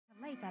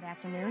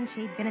afternoon,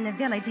 she'd been in the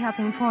village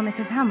helping poor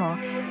Mrs. Hummel.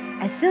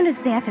 As soon as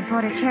Beth had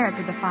brought her chair up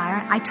to the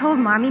fire, I told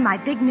Marmee my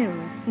big news.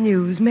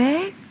 News,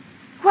 Meg?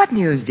 What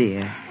news,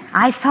 dear?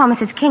 I saw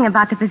Mrs. King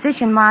about the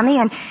position, Marmee,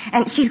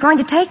 and she's going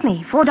to take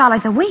me,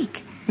 $4 a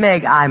week.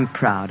 Meg, I'm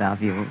proud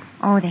of you.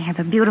 Oh, they have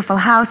a beautiful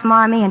house,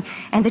 Marmee,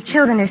 and the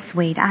children are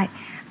sweet. I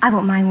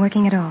won't mind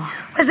working at all.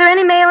 Was there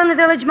any mail in the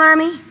village,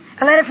 Marmee?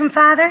 A letter from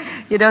Father?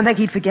 You don't think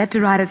he'd forget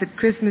to write us at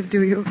Christmas,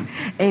 do you?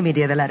 Amy,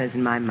 dear, the letter's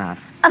in my muff.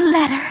 A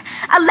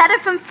letter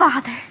from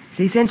Father.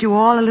 So he sent you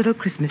all a little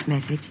Christmas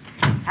message.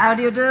 How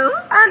do you do?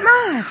 Aunt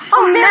March.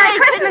 Oh, Merry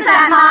Christmas,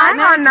 Aunt March.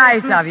 How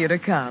nice of you to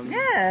come.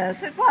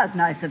 Yes, it was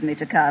nice of me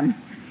to come.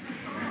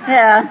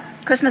 Here,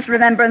 Christmas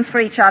remembrance for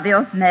each of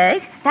you.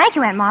 Meg. Thank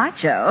you, Aunt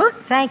March. Joe.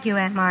 Thank you,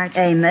 Aunt March.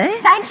 Amy.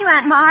 Thank you,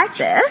 Aunt March.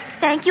 Beth.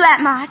 Thank you,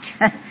 Aunt March.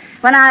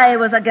 When I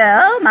was a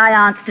girl, my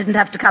aunts didn't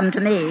have to come to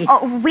me.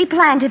 Oh, we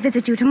plan to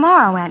visit you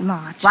tomorrow, Aunt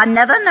March. One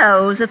never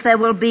knows if there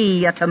will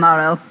be a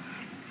tomorrow.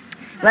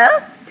 Well,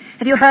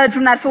 have you heard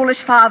from that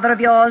foolish father of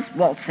yours,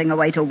 waltzing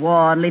away to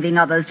war and leaving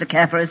others to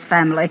care for his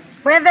family?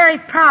 We're very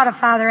proud of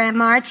Father, Aunt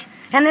March,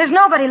 and there's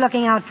nobody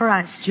looking out for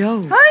us.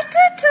 Joe.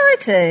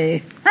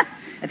 Hoity-toity.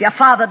 If your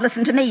father'd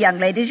listened to me, young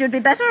ladies, you'd be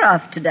better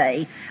off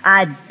today.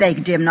 I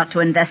begged him not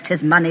to invest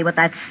his money with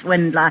that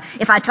swindler.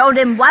 If I told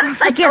him once,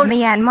 Forgive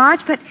me, Aunt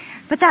March, but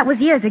that was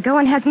years ago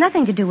and has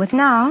nothing to do with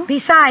now.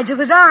 Besides, it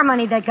was our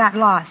money that got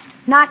lost,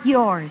 not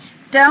yours.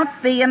 Don't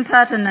be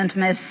impertinent,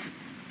 miss.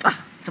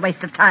 It's a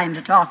waste of time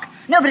to talk.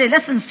 Nobody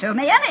listens to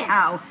me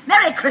anyhow.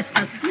 Merry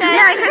Christmas.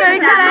 Merry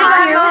Christmas,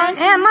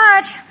 Aunt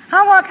March,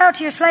 I'll walk out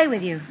to your sleigh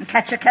with you. And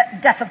catch your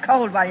death of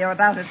cold while you're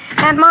about it.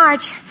 Aunt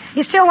March,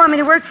 you still want me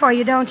to work for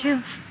you, don't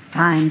you?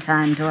 Fine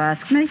time to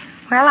ask me.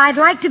 Well, I'd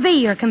like to be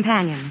your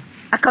companion.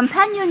 A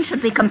companion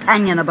should be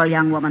companionable,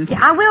 young woman. Yeah,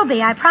 I will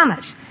be, I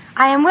promise.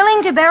 I am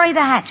willing to bury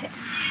the hatchet.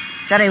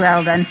 Very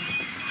well, then.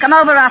 Come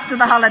over after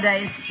the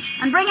holidays.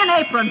 And bring an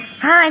apron.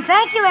 Hi,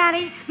 thank you,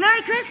 Auntie.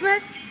 Merry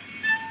Christmas.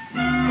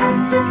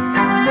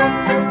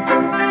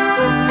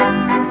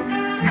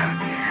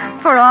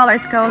 For all her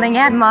scolding,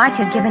 Aunt March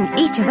had given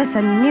each of us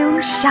a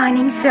new,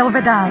 shining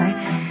silver dollar.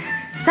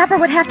 Supper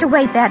would have to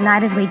wait that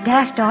night as we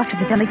dashed off to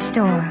the village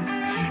store.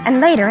 And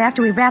later,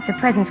 after we wrapped the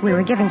presents we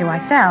were giving to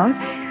ourselves,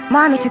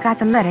 Marmee took out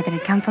the letter that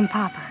had come from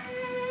Papa.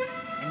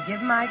 And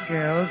give my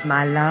girls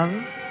my love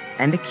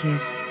and a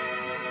kiss.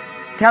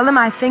 Tell them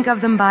I think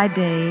of them by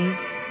day,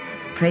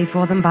 pray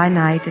for them by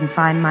night, and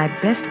find my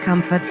best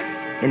comfort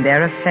in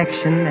their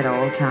affection at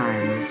all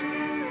times.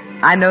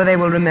 I know they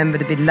will remember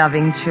to be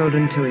loving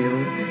children to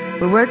you,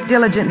 will work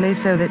diligently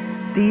so that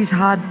these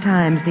hard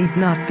times need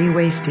not be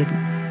wasted,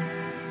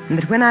 and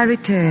that when I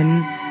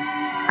return,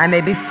 I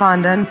may be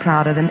fonder and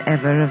prouder than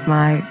ever of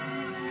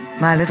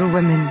my little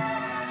women.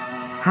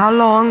 How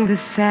long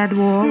this sad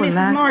war will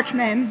last? Mrs. March,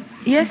 ma'am.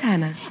 Yes,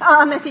 Hannah.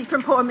 A message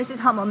from poor Mrs.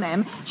 Hummel,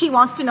 ma'am. She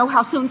wants to know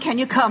how soon can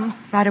you come.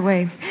 Right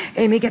away.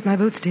 Amy, get my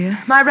boots, dear.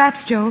 My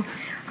wraps, Joe.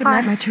 Good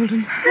night, my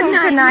children. Good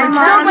night,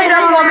 Mama. Don't wait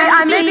up for me.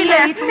 I may be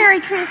late. Merry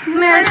Christmas.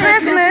 Merry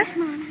Christmas.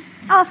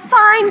 A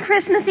fine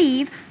Christmas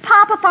Eve.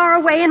 Papa far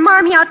away and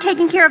Marmee out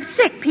taking care of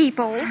sick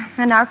people.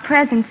 And our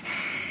presents.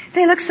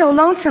 They look so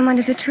lonesome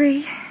under the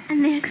tree.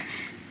 And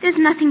there's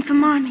nothing for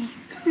Marmee.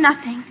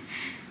 Nothing.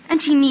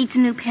 And she needs a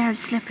new pair of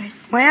slippers.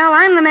 Well,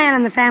 I'm the man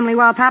in the family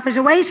while Papa's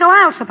away, so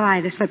I'll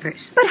supply the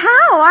slippers. But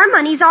how? Our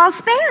money's all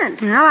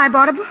spent. Well, I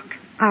bought a book.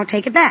 I'll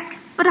take it back.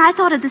 But I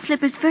thought of the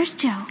slippers first,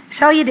 Joe.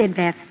 So you did,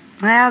 Beth.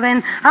 Well,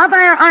 then, I'll buy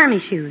her army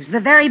shoes, the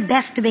very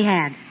best to be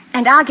had.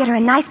 And I'll get her a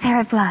nice pair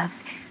of gloves.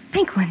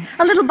 Pink ones.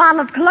 A little bottle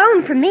of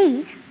cologne for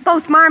me.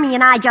 Both Marmee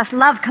and I just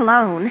love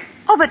cologne.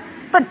 Oh, but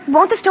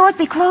won't the stores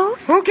be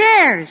closed? Who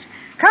cares?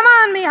 Come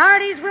on, me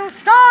hearties, we'll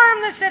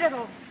storm the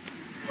citadel.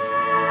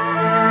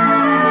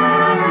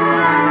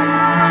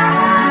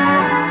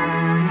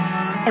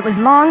 It was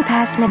long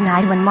past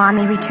midnight when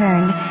Marmee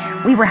returned.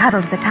 We were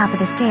huddled at the top of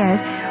the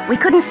stairs. We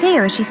couldn't see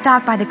her as she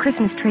stopped by the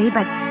Christmas tree,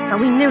 but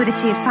we knew that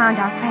she had found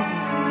our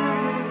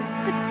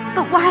presents.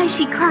 But why is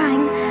she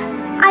crying?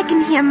 I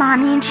can hear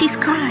Marmee and she's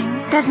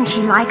crying. Doesn't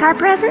she like our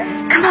presents?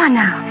 Come on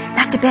now.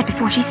 Back to bed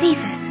before she sees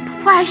us.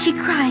 But why is she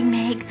crying,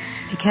 Meg?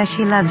 Because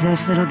she loves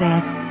us, little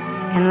Beth.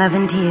 And love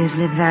and tears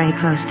live very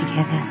close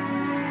together.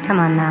 Come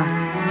on now.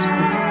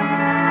 Sweet.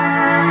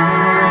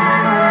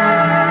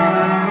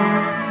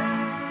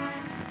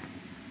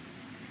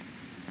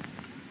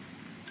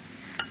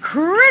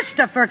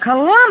 Christopher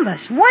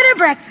Columbus, what a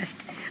breakfast.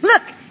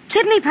 Look,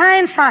 kidney pie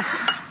and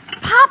sausage.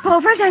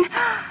 Popovers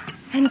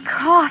And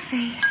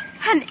coffee.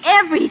 and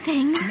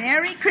everything.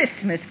 Merry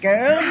Christmas,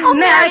 girl. Oh,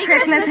 Merry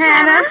Christmas,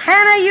 Hannah.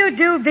 Hannah, you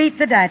do beat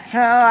the Dutch. Oh,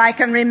 I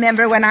can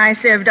remember when I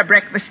served a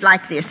breakfast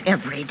like this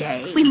every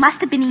day. We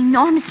must have been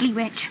enormously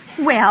rich.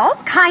 Well,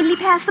 kindly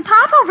pass the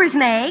popovers,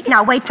 Meg.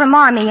 Now wait for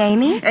Marmee,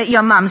 Amy.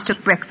 Your mom's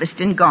took breakfast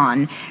and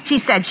gone. She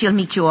said she'll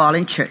meet you all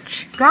in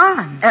church.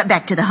 Gone.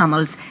 Back to the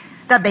Hummels.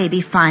 The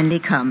baby finally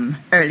come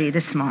early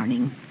this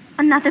morning.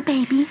 Another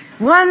baby.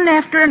 One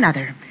after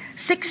another.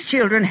 6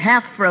 children,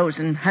 half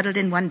frozen, huddled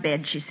in one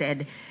bed, she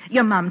said.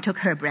 Your mom took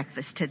her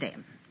breakfast to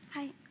them.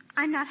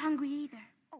 I'm not hungry either.